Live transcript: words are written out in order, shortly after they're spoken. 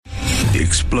The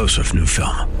explosive new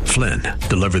film, Flynn,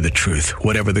 deliver the truth,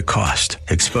 whatever the cost,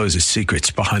 exposes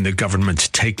secrets behind the government's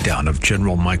takedown of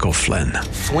General Michael Flynn.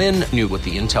 Flynn knew what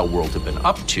the intel world had been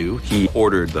up to. He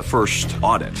ordered the first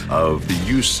audit of the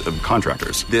use of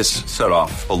contractors. This set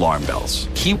off alarm bells.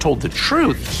 He told the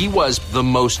truth. He was the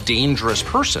most dangerous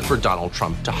person for Donald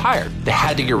Trump to hire. They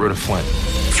had to get rid of Flynn.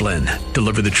 Flynn,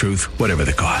 deliver the truth, whatever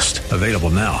the cost. Available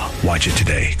now. Watch it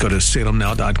today. Go to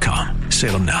salemnow.com.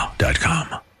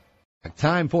 salemnow.com.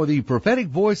 Time for the prophetic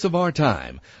voice of our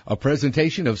time, a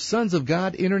presentation of Sons of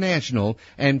God International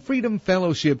and Freedom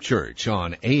Fellowship Church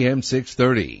on AM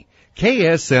 630.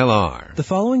 KSLR. The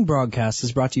following broadcast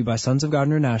is brought to you by Sons of God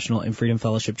International and Freedom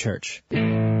Fellowship Church. Hello,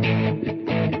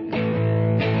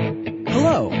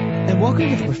 and welcome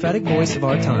to the prophetic voice of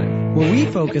our time, where we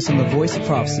focus on the voice of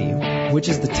prophecy, which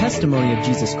is the testimony of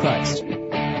Jesus Christ.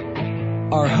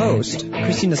 Our host,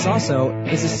 Christina Sasso,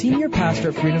 is a senior pastor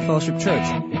at Freedom Fellowship Church.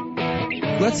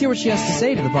 Let's hear what she has to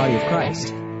say to the body of Christ.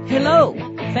 Hello.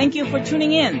 Thank you for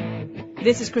tuning in.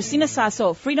 This is Christina Sasso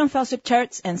of Freedom Fellowship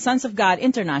Church and Sons of God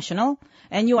International,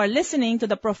 and you are listening to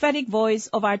the prophetic voice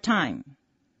of our time.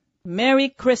 Merry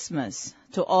Christmas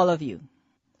to all of you.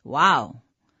 Wow.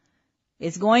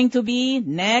 It's going to be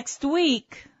next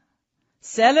week.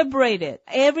 Celebrate it.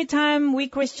 Every time we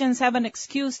Christians have an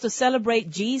excuse to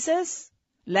celebrate Jesus,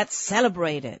 let's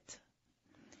celebrate it.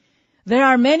 There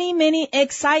are many, many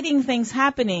exciting things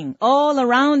happening all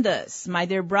around us, my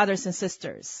dear brothers and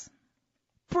sisters.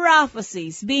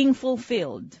 Prophecies being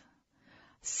fulfilled.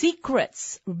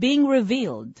 Secrets being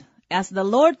revealed as the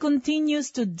Lord continues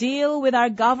to deal with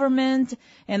our government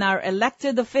and our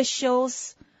elected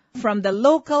officials from the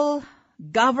local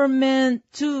government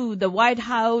to the White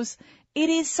House.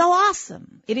 It is so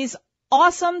awesome. It is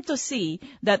awesome to see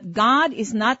that God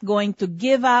is not going to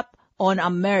give up on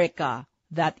America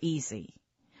that easy.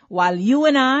 While you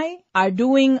and I are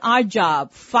doing our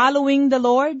job, following the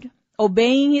Lord,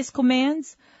 obeying His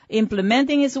commands,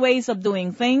 implementing His ways of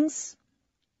doing things,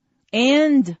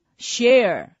 and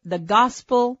share the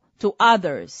gospel to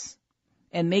others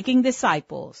and making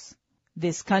disciples,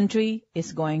 this country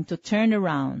is going to turn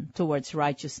around towards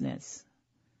righteousness.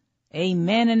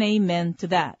 Amen and amen to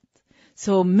that.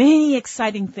 So many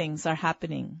exciting things are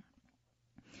happening.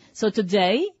 So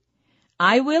today,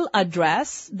 I will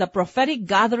address the prophetic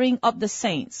gathering of the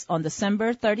saints on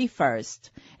December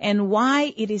 31st and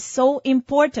why it is so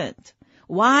important,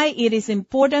 why it is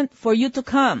important for you to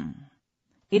come.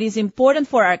 It is important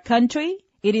for our country.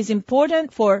 It is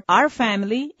important for our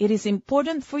family. It is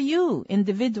important for you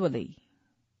individually.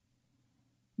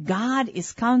 God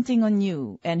is counting on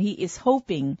you, and He is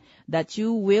hoping that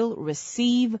you will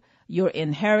receive your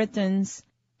inheritance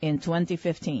in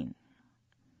 2015.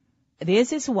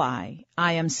 This is why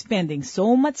I am spending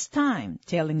so much time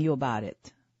telling you about it.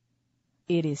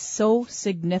 It is so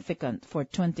significant for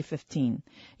 2015.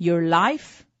 Your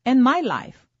life and my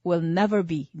life will never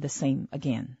be the same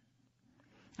again.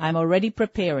 I'm already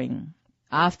preparing.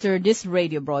 After this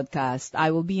radio broadcast, I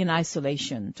will be in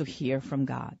isolation to hear from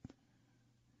God.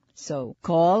 So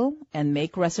call and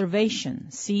make reservation.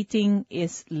 Seating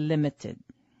is limited.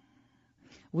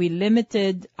 We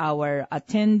limited our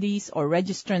attendees or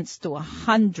registrants to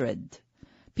 100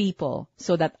 people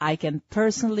so that I can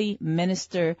personally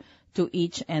minister to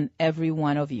each and every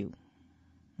one of you.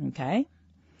 Okay?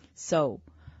 So,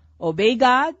 obey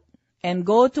God and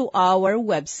go to our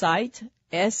website,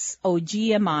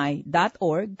 sogmi.org,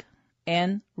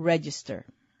 and register.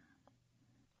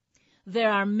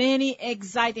 There are many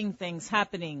exciting things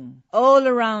happening all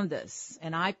around us,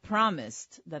 and I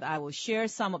promised that I will share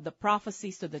some of the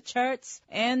prophecies to the church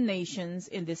and nations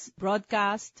in this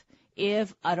broadcast,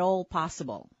 if at all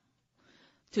possible.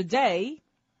 Today,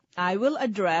 I will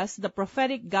address the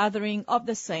prophetic gathering of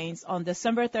the saints on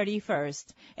December 31st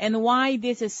and why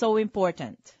this is so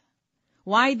important.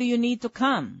 Why do you need to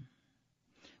come?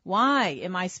 Why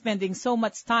am I spending so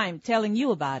much time telling you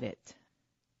about it?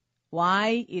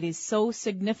 Why it is so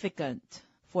significant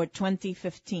for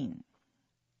 2015.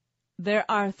 There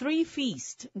are 3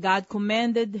 feasts God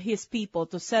commanded His people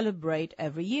to celebrate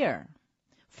every year.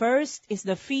 First is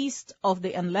the Feast of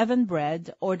the Unleavened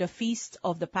Bread, or the Feast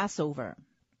of the Passover.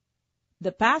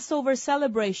 The Passover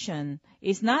celebration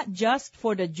is not just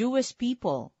for the Jewish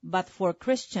people, but for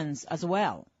Christians as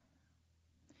well.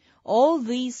 All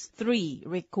these 3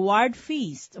 required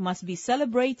feasts must be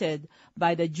celebrated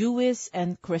by the Jews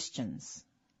and Christians.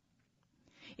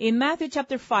 In Matthew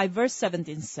chapter 5, verse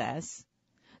 17 says,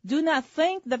 "Do not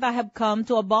think that I have come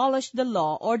to abolish the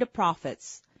law or the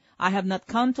prophets. I have not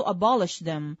come to abolish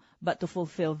them, but to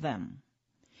fulfill them.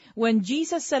 When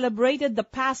Jesus celebrated the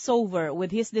Passover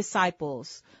with his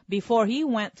disciples before he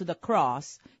went to the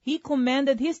cross, he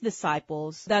commanded his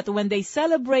disciples that when they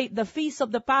celebrate the feast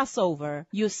of the Passover,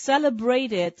 you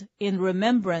celebrate it in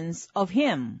remembrance of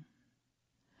him.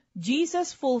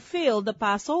 Jesus fulfilled the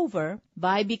Passover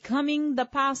by becoming the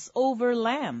Passover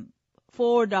lamb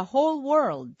for the whole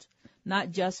world,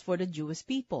 not just for the Jewish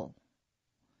people.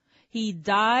 He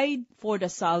died for the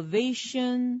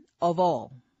salvation of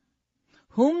all.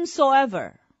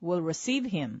 Whomsoever will receive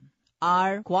him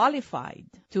are qualified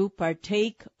to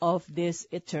partake of this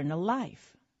eternal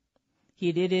life.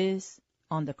 He did this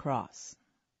on the cross.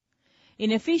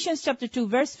 In Ephesians chapter 2,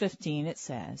 verse 15, it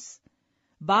says,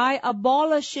 by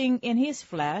abolishing in his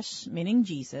flesh, meaning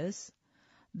Jesus,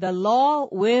 the law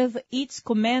with its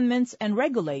commandments and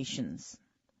regulations.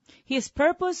 His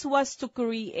purpose was to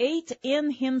create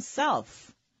in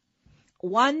himself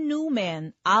one new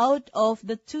man out of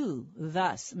the two,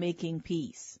 thus making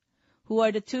peace. Who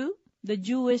are the two? The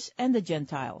Jewish and the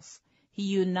Gentiles. He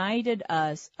united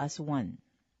us as one.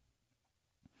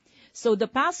 So the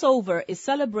Passover is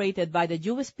celebrated by the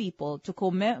Jewish people to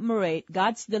commemorate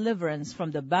God's deliverance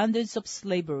from the bondage of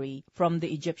slavery from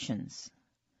the Egyptians.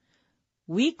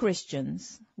 We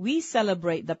Christians, we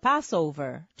celebrate the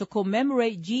Passover to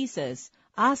commemorate Jesus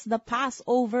as the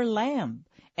Passover lamb,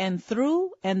 and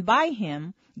through and by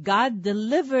him, God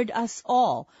delivered us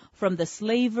all from the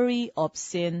slavery of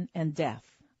sin and death.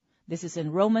 This is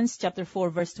in Romans chapter 4,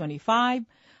 verse 25,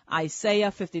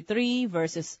 Isaiah 53,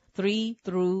 verses 3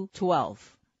 through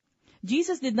 12.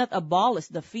 Jesus did not abolish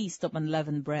the feast of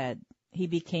unleavened bread. He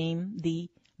became the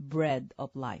bread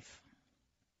of life.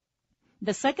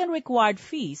 The second required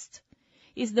feast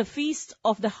is the Feast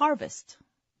of the Harvest.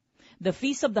 The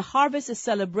Feast of the Harvest is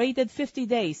celebrated 50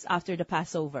 days after the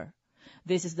Passover.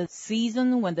 This is the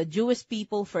season when the Jewish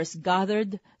people first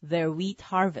gathered their wheat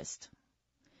harvest.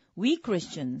 We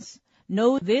Christians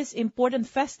know this important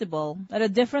festival at a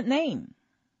different name,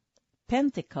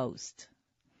 Pentecost.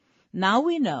 Now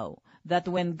we know that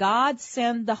when God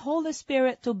sent the Holy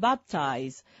Spirit to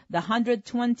baptize the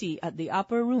 120 at the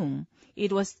upper room,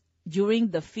 it was during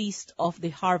the Feast of the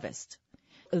Harvest.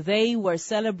 They were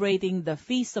celebrating the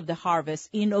Feast of the Harvest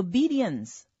in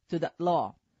obedience to that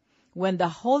law, when the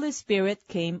Holy Spirit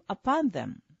came upon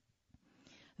them.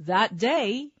 That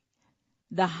day,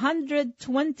 the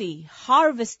 120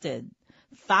 harvested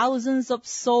thousands of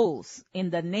souls in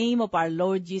the name of our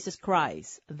Lord Jesus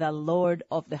Christ, the Lord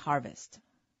of the harvest.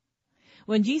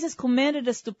 When Jesus commanded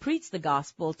us to preach the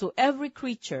gospel to every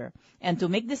creature and to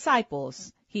make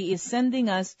disciples, he is sending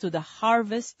us to the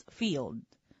harvest field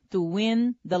to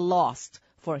win the lost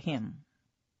for him.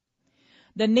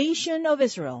 The nation of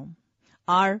Israel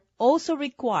are also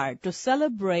required to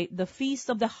celebrate the Feast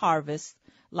of the Harvest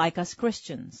like us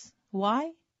Christians.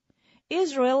 Why?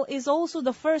 Israel is also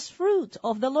the first fruit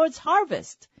of the Lord's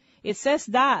harvest. It says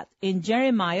that in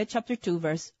Jeremiah chapter 2,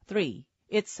 verse 3.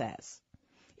 It says,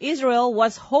 Israel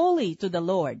was holy to the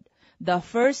Lord, the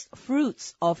first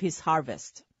fruits of his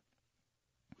harvest.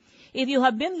 If you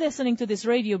have been listening to this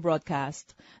radio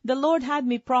broadcast, the Lord had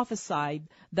me prophesied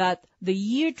that the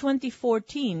year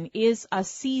 2014 is a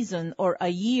season or a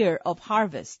year of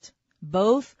harvest,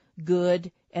 both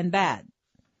good and bad.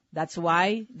 That's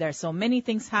why there are so many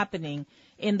things happening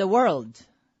in the world.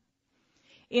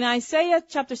 In Isaiah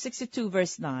chapter 62,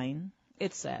 verse 9,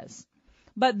 it says,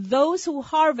 but those who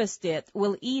harvest it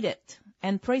will eat it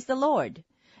and praise the Lord,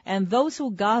 and those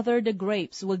who gather the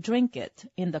grapes will drink it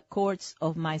in the courts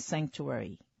of my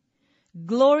sanctuary.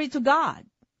 Glory to God!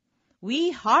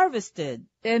 We harvested,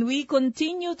 and we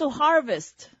continue to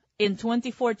harvest in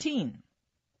 2014.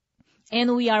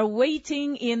 And we are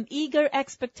waiting in eager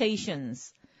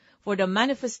expectations for the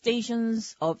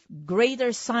manifestations of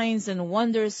greater signs and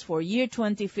wonders for year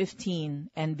 2015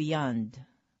 and beyond.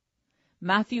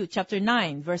 Matthew chapter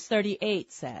 9, verse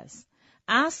 38 says,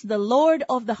 ask the Lord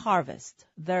of the harvest,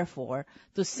 therefore,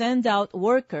 to send out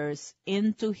workers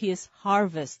into his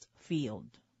harvest field.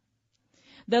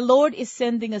 The Lord is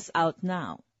sending us out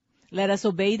now. Let us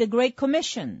obey the Great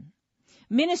Commission.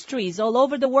 Ministries all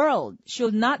over the world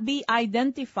should not be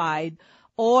identified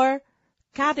or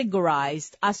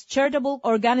categorized as charitable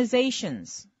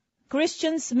organizations.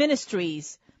 Christians'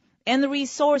 ministries and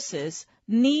resources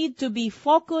need to be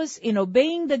focused in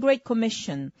obeying the Great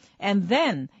Commission, and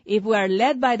then, if we are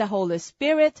led by the Holy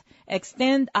Spirit,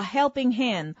 extend a helping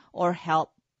hand or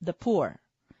help the poor.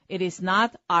 It is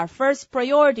not our first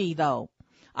priority, though.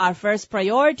 Our first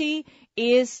priority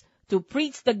is to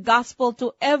preach the gospel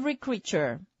to every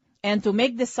creature and to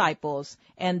make disciples,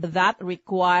 and that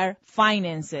require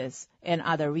finances and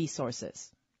other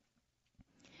resources.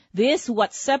 This is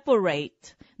what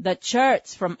separates the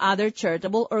church from other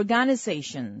charitable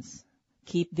organizations.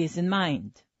 Keep this in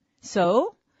mind.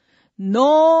 So,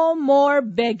 no more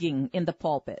begging in the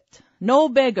pulpit. No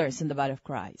beggars in the body of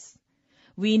Christ.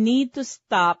 We need to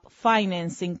stop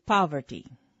financing poverty.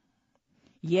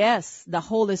 Yes, the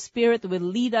Holy Spirit will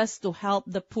lead us to help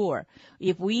the poor.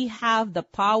 If we have the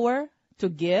power to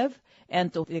give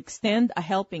and to extend a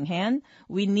helping hand,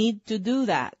 we need to do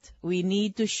that. We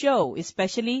need to show,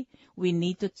 especially we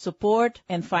need to support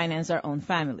and finance our own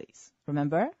families.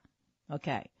 Remember?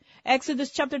 Okay.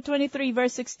 Exodus chapter 23,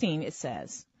 verse 16, it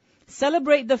says,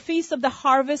 "Celebrate the feast of the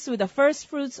harvest with the first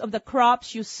fruits of the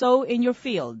crops you sow in your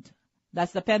field."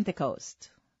 That's the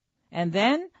Pentecost. And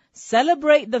then,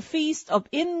 celebrate the feast of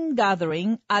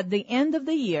ingathering at the end of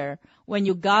the year when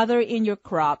you gather in your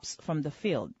crops from the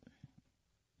field.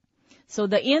 So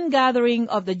the ingathering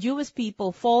of the Jewish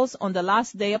people falls on the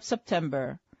last day of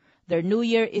September. Their new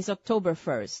year is October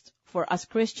 1st. For us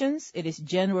Christians, it is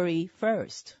January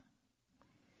 1st.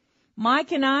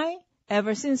 Mike and I,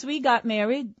 ever since we got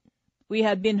married, we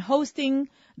had been hosting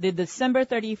the December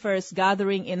 31st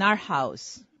gathering in our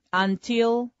house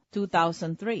until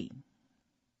 2003.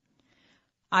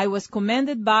 I was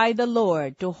commanded by the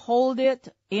Lord to hold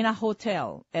it in a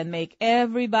hotel and make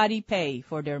everybody pay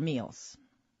for their meals.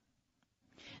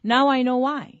 Now I know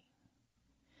why.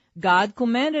 God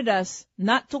commanded us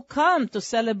not to come to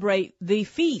celebrate the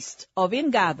feast of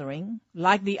ingathering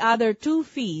like the other two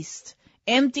feasts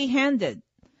empty-handed.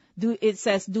 It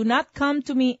says, "Do not come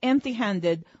to me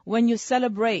empty-handed when you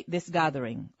celebrate this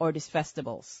gathering or these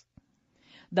festivals."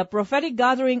 The prophetic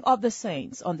gathering of the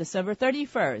saints on December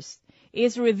 31st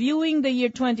is reviewing the year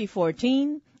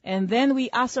 2014, and then we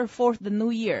usher forth the new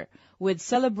year with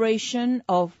celebration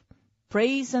of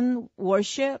praise and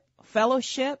worship,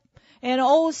 fellowship, and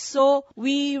also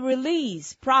we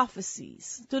release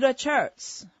prophecies to the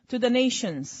church, to the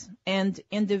nations, and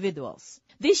individuals.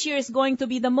 This year is going to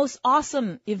be the most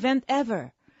awesome event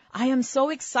ever. I am so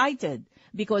excited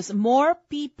because more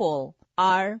people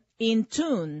are in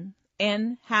tune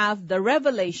and have the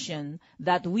revelation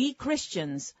that we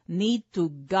Christians need to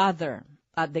gather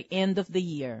at the end of the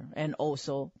year and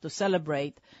also to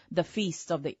celebrate the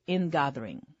feast of the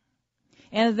ingathering.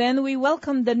 And then we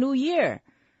welcome the new year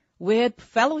with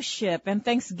fellowship and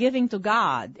thanksgiving to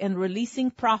God and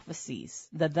releasing prophecies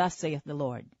that thus saith the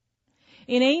Lord.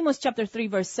 In Amos chapter 3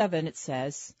 verse 7 it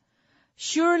says,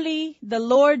 "Surely the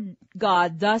Lord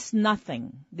God does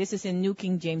nothing." This is in New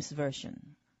King James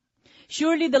Version.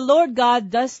 "Surely the Lord God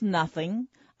does nothing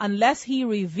unless he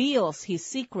reveals his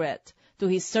secret to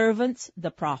his servants,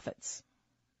 the prophets."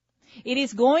 It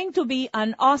is going to be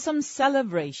an awesome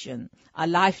celebration, a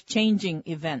life-changing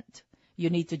event. You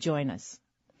need to join us.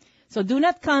 So do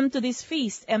not come to this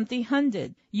feast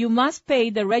empty-handed. You must pay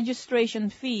the registration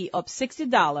fee of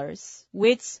 $60,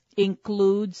 which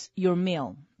includes your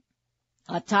meal.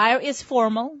 Attire is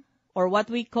formal, or what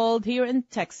we called here in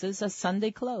Texas as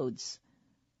Sunday clothes.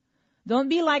 Don't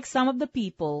be like some of the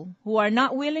people who are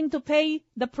not willing to pay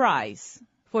the price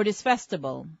for this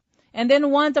festival and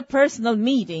then want a personal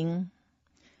meeting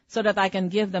so that I can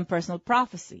give them personal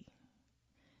prophecy.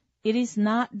 It is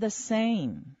not the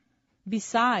same.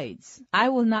 Besides, I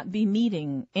will not be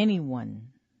meeting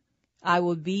anyone. I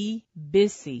will be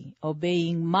busy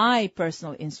obeying my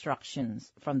personal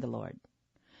instructions from the Lord.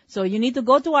 So you need to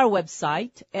go to our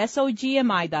website,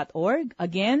 sogmi.org.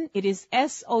 Again, it is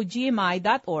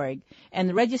sogmi.org,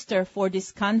 and register for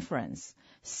this conference.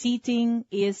 Seating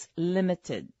is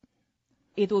limited.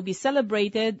 It will be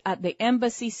celebrated at the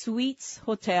Embassy Suites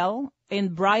Hotel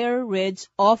in Briar Ridge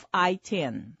off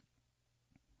I-10.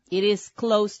 It is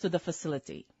close to the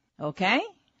facility. Okay?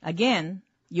 Again,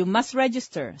 you must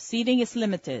register. Seating is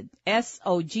limited.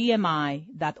 sogmi.org.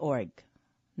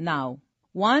 Now,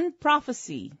 one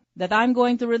prophecy that I'm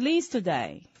going to release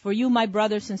today for you, my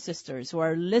brothers and sisters, who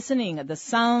are listening at the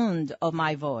sound of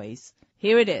my voice.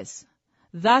 Here it is.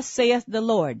 Thus saith the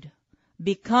Lord,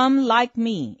 become like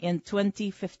me in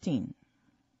 2015.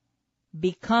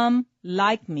 Become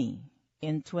like me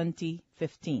in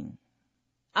 2015.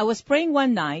 I was praying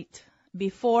one night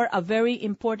before a very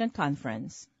important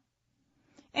conference,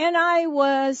 and I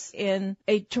was in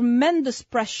a tremendous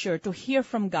pressure to hear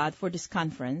from God for this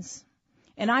conference,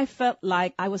 and I felt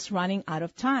like I was running out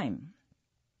of time.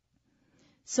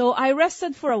 So I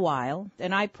rested for a while,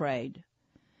 and I prayed,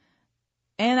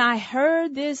 and I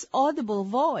heard this audible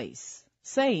voice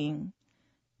saying,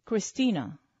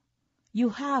 "Christina, you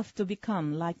have to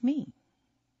become like me."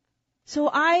 So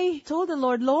I told the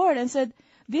Lord, "Lord," and said,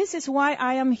 "This is why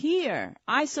I am here,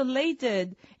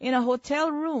 isolated in a hotel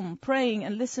room, praying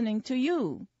and listening to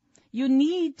you. you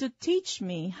need to teach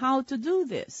me how to do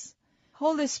this.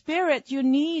 Holy Spirit, you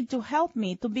need to help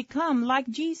me to become like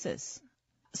Jesus.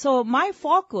 So my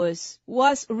focus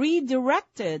was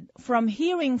redirected from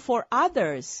hearing for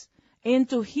others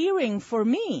into hearing for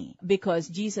me, because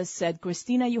Jesus said,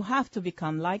 Christina, you have to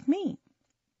become like me.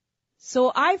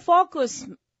 So I focused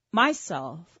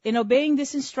myself in obeying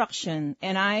this instruction,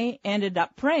 and I ended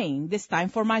up praying, this time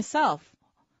for myself.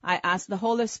 I asked the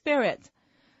Holy Spirit,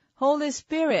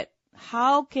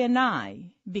 how can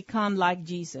I become like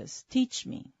Jesus? Teach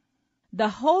me. The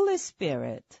Holy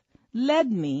Spirit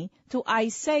led me to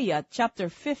Isaiah chapter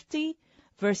 50,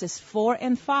 verses 4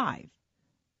 and 5.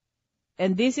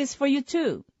 And this is for you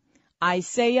too.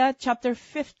 Isaiah chapter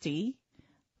 50,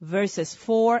 verses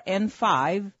 4 and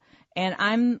 5. And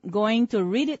I'm going to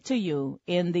read it to you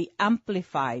in the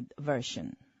Amplified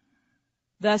Version.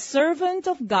 The servant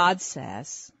of God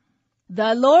says,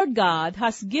 the Lord God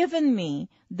has given me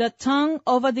the tongue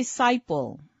of a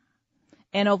disciple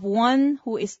and of one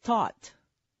who is taught,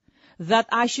 that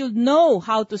I should know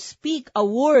how to speak a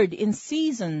word in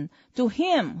season to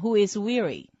him who is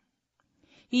weary.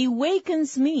 He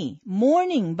wakens me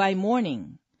morning by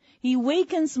morning. He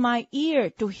wakens my ear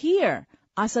to hear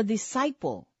as a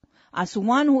disciple, as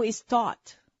one who is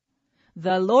taught.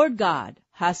 The Lord God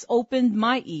has opened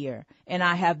my ear, and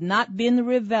I have not been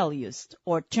rebellious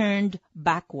or turned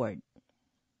backward.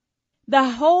 The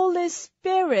Holy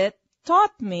Spirit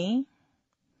taught me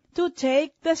to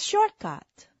take the shortcut,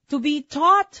 to be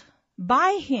taught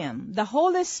by Him, the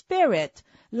Holy Spirit,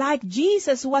 like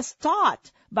Jesus was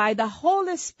taught by the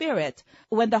Holy Spirit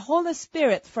when the Holy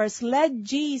Spirit first led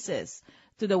Jesus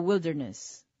to the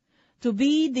wilderness, to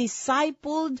be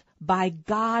discipled by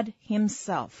God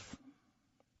Himself.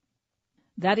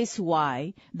 That is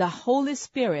why the Holy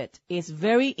Spirit is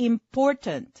very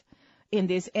important in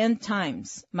these end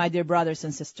times, my dear brothers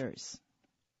and sisters.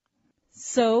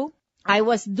 So, I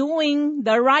was doing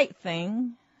the right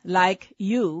thing, like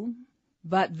you,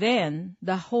 but then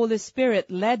the Holy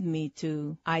Spirit led me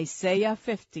to Isaiah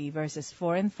 50, verses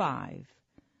 4 and 5,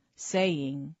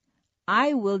 saying,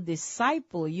 I will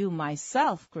disciple you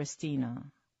myself, Christina,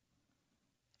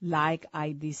 like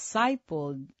I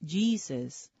discipled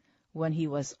Jesus when He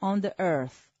was on the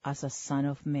earth as a Son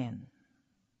of Man.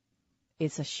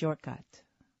 It's a shortcut.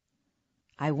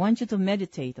 I want you to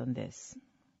meditate on this.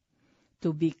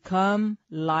 To become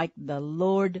like the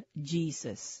Lord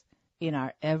Jesus in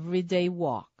our everyday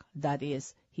walk, that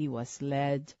is, He was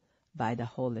led by the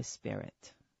Holy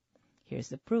Spirit. Here's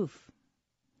the proof.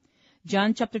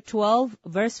 John chapter 12,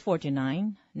 verse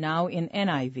 49, now in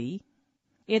NIV,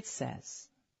 it says,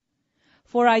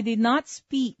 For I did not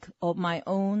speak of my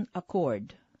own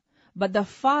accord, but the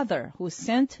Father who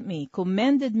sent me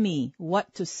commanded me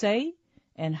what to say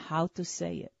and how to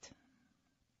say it.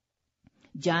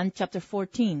 John chapter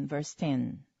 14, verse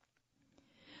 10.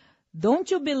 Don't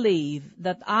you believe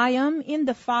that I am in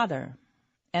the Father,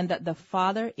 and that the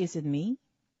Father is in me?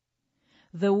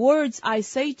 The words I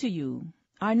say to you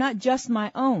are not just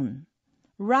my own.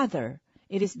 Rather,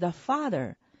 it is the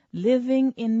Father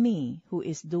living in me who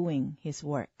is doing His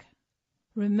work.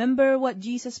 Remember what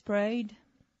Jesus prayed?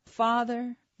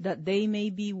 Father, that they may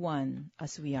be one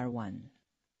as we are one.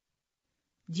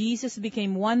 Jesus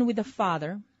became one with the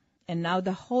Father, and now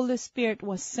the Holy Spirit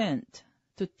was sent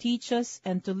to teach us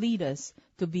and to lead us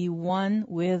to be one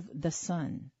with the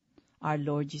Son, our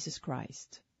Lord Jesus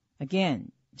Christ.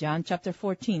 Again, John chapter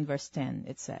 14, verse 10,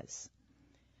 it says,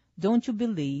 Don't you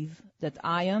believe that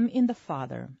I am in the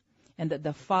Father, and that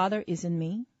the Father is in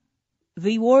me?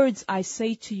 The words I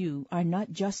say to you are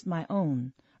not just my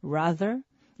own. Rather,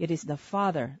 it is the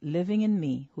Father living in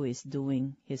me who is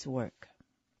doing His work.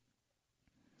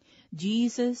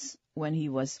 Jesus, when He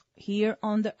was here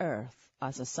on the earth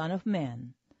as a Son of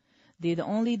Man, did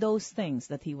only those things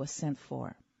that He was sent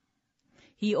for.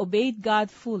 He obeyed God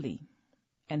fully,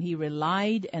 and He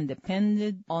relied and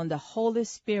depended on the Holy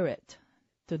Spirit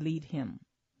to lead Him.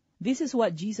 This is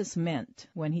what Jesus meant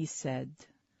when He said,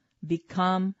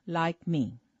 Become like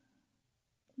me.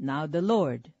 Now the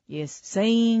Lord is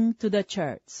saying to the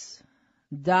church,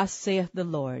 Thus saith the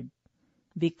Lord,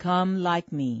 Become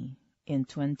like me in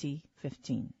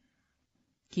 2015.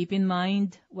 Keep in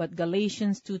mind what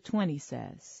Galatians 2:20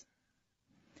 says,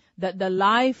 that the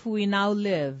life we now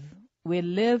live, we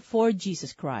live for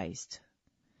Jesus Christ.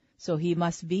 So He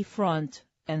must be front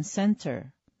and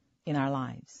center in our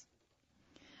lives.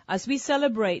 As we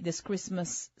celebrate this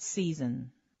Christmas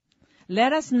season,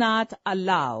 let us not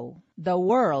allow the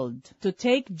world to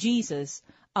take Jesus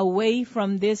away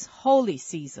from this holy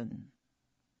season.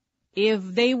 If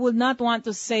they would not want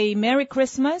to say Merry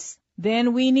Christmas,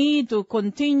 then we need to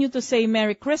continue to say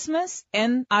Merry Christmas.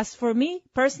 And as for me,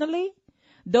 personally,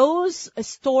 those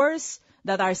stores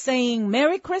that are saying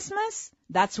Merry Christmas,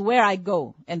 that's where I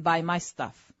go and buy my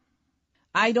stuff.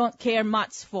 I don't care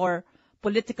much for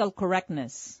political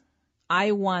correctness.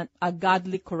 I want a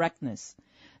godly correctness.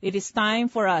 It is time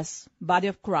for us, body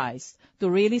of Christ, to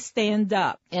really stand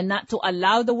up and not to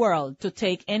allow the world to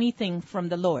take anything from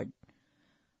the Lord.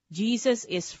 Jesus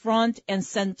is front and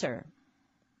center.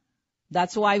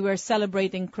 That's why we're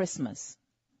celebrating Christmas.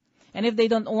 And if they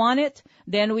don't want it,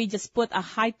 then we just put a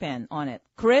hyphen on it.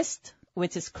 Christ,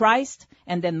 which is Christ,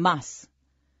 and then mas.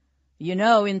 You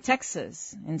know, in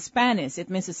Texas, in Spanish, it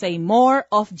means to say more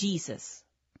of Jesus.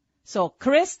 So,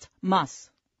 Christ mas.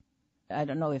 I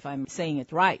don't know if I'm saying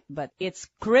it right, but it's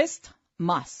Christ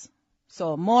mas.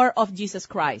 So, more of Jesus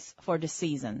Christ for the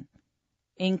season.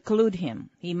 Include him.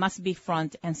 He must be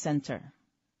front and center.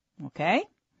 Okay?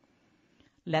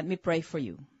 Let me pray for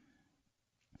you.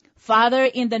 Father,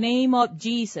 in the name of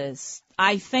Jesus,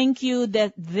 I thank you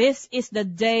that this is the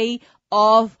day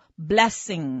of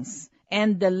blessings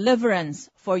and deliverance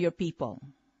for your people.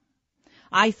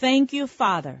 I thank you,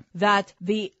 Father, that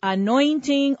the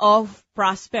anointing of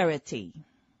prosperity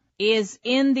is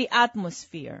in the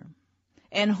atmosphere.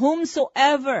 And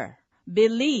whomsoever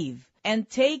believe and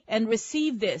take and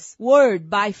receive this word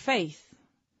by faith,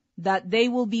 that they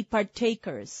will be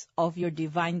partakers of your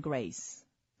divine grace.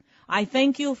 I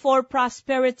thank you for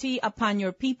prosperity upon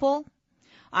your people.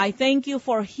 I thank you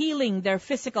for healing their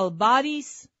physical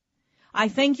bodies. I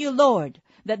thank you, Lord,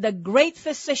 that the great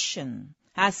physician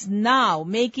has now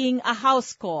making a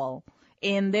house call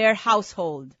in their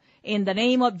household. In the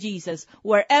name of Jesus,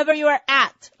 wherever you are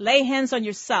at, lay hands on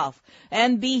yourself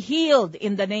and be healed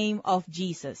in the name of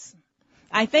Jesus.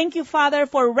 I thank you, Father,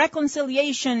 for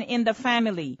reconciliation in the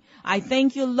family. I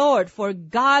thank you, Lord, for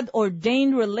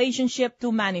God-ordained relationship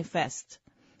to manifest.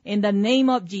 In the name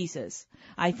of Jesus,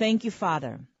 I thank you,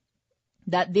 Father,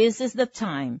 that this is the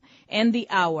time and the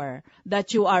hour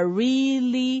that you are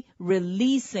really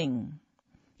releasing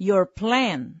your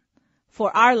plan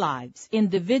for our lives,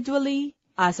 individually,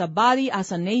 as a body,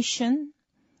 as a nation,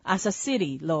 as a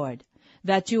city, Lord,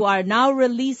 that you are now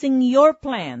releasing your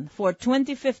plan for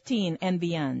 2015 and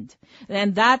beyond,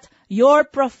 and that your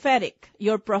prophetic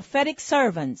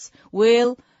servants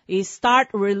will start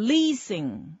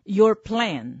releasing your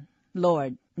plan,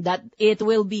 Lord, that it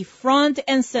will be front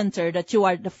and center, that you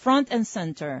are the front and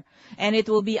center, and it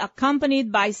will be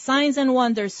accompanied by signs and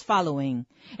wonders following.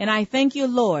 And I thank you,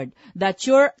 Lord, that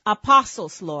your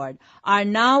apostles, Lord, are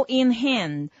now in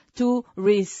hand to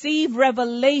receive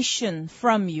revelation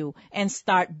from you and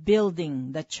start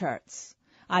building the church.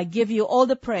 I give you all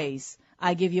the praise.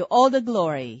 I give you all the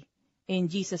glory. In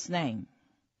Jesus' name.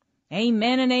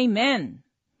 Amen and amen.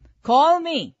 Call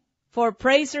me for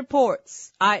praise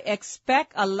reports. I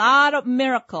expect a lot of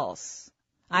miracles.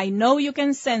 I know you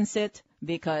can sense it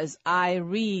because I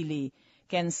really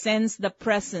can sense the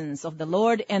presence of the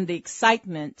Lord and the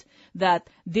excitement that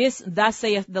this, thus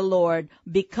saith the Lord,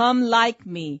 become like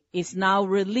me, is now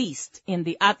released in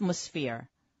the atmosphere.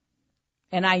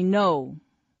 And I know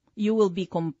you will be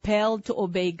compelled to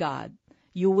obey God.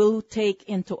 You will take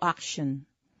into action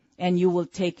and you will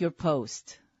take your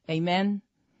post. Amen.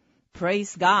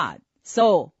 Praise God.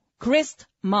 So,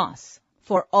 Christmas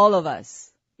for all of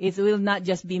us. It will not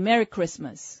just be Merry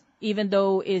Christmas. Even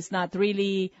though it's not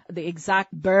really the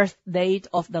exact birth date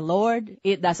of the Lord,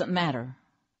 it doesn't matter.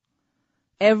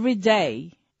 Every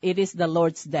day, it is the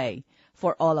Lord's day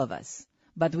for all of us.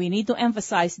 But we need to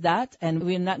emphasize that, and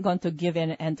we're not going to give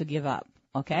in and to give up.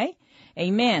 Okay?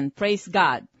 Amen. Praise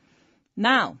God.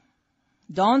 Now,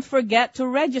 don't forget to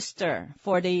register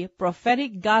for the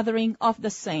prophetic gathering of the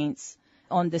saints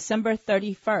on December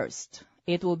 31st.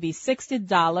 It will be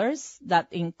 $60. That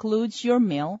includes your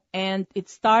meal, and it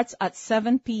starts at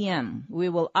 7 p.m. We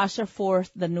will usher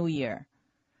forth the new year.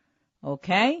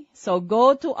 Okay? So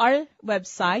go to our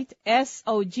website,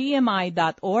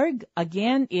 sogmi.org.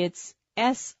 Again, it's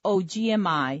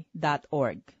sogmi.org.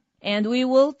 And we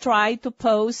will try to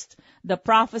post the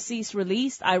prophecies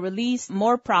released. I released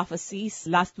more prophecies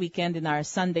last weekend in our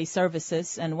Sunday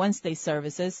services and Wednesday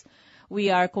services.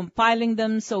 We are compiling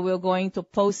them, so we're going to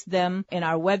post them in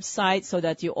our website so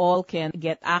that you all can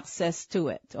get access to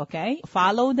it, okay?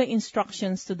 Follow the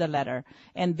instructions to the letter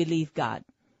and believe God.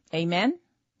 Amen?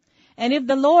 And if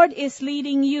the Lord is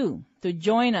leading you to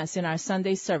join us in our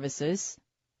Sunday services,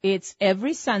 it's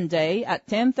every Sunday at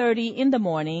 10:30 in the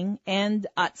morning and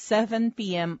at 7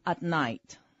 p.m. at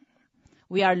night.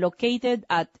 We are located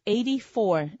at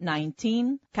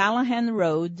 8419 Callahan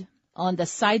Road, on the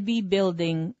Side B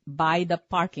building by the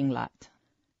parking lot.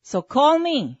 So call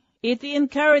me. It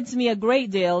encourages me a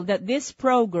great deal that this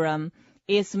program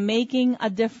is making a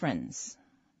difference.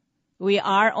 We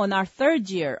are on our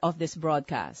 3rd year of this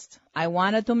broadcast. I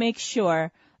wanted to make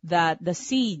sure that the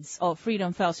seeds of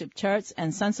Freedom Fellowship Church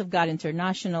and Sons of God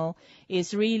International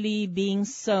is really being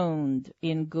sown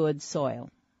in good soil.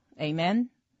 Amen?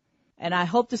 And I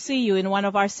hope to see you in one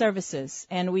of our services.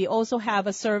 And we also have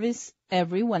a service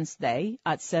every Wednesday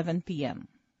at 7 p.m.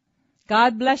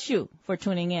 God bless you for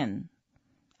tuning in.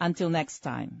 Until next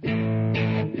time.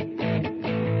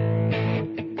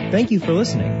 Thank you for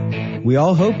listening. We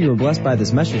all hope you were blessed by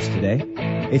this message today.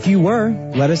 If you were,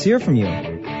 let us hear from you.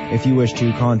 If you wish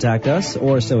to contact us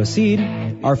or sow a seed,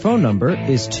 our phone number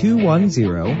is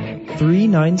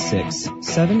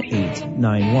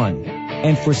 210-396-7891.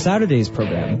 And for Saturday's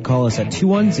program, call us at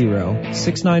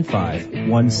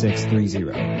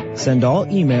 210-695-1630. Send all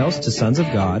emails to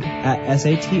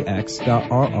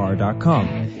sonsofgod@satx.rr.com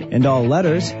and all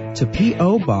letters to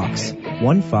P.O. Box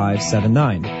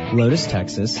 1579, Lotus,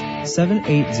 Texas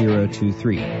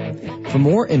 78023. For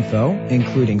more info,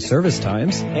 including service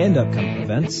times and upcoming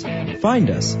events, find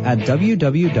us at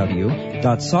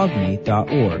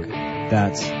www.sogmi.org.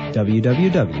 That's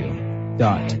www.sogmi.org.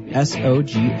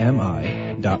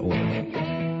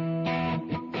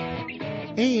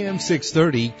 AM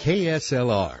 630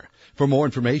 KSLR. For more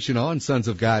information on Sons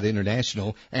of God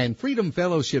International and Freedom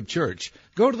Fellowship Church,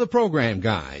 go to the program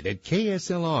guide at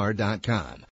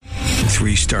kslr.com.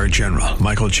 3-star General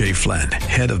Michael J. Flynn,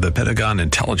 head of the Pentagon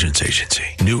Intelligence Agency,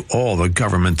 knew all the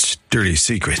government's dirty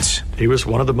secrets. He was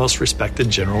one of the most respected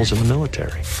generals in the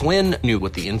military. Flynn knew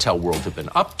what the intel world had been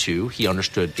up to. He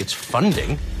understood its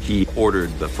funding. He ordered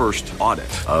the first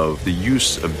audit of the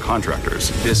use of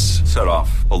contractors. This set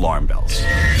off alarm bells.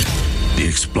 The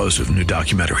explosive new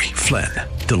documentary, Flynn,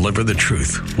 Deliver the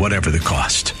Truth, Whatever the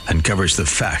Cost, uncovers the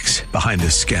facts behind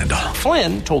this scandal.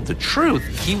 Flynn told the truth.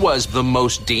 He was the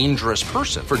most dangerous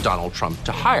person for Donald Trump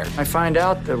to hire. I find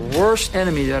out the worst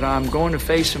enemy that I'm going to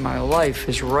face in my life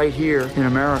is right here in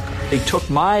America. They took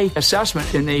my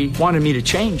assessment and they wanted me to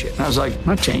change it. And I was like, I'm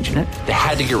not changing it. They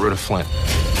had to get rid of Flynn.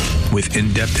 With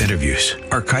in-depth interviews,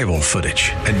 archival footage,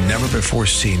 and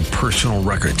never-before-seen personal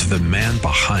records of the man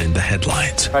behind the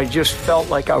headlines. I just felt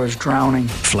like I was drowning.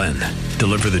 Flynn,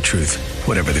 Deliver the Truth,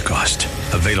 Whatever the Cost.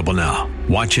 Available now.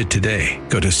 Watch it today.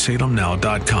 Go to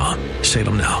salemnow.com.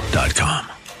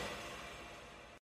 salemnow.com.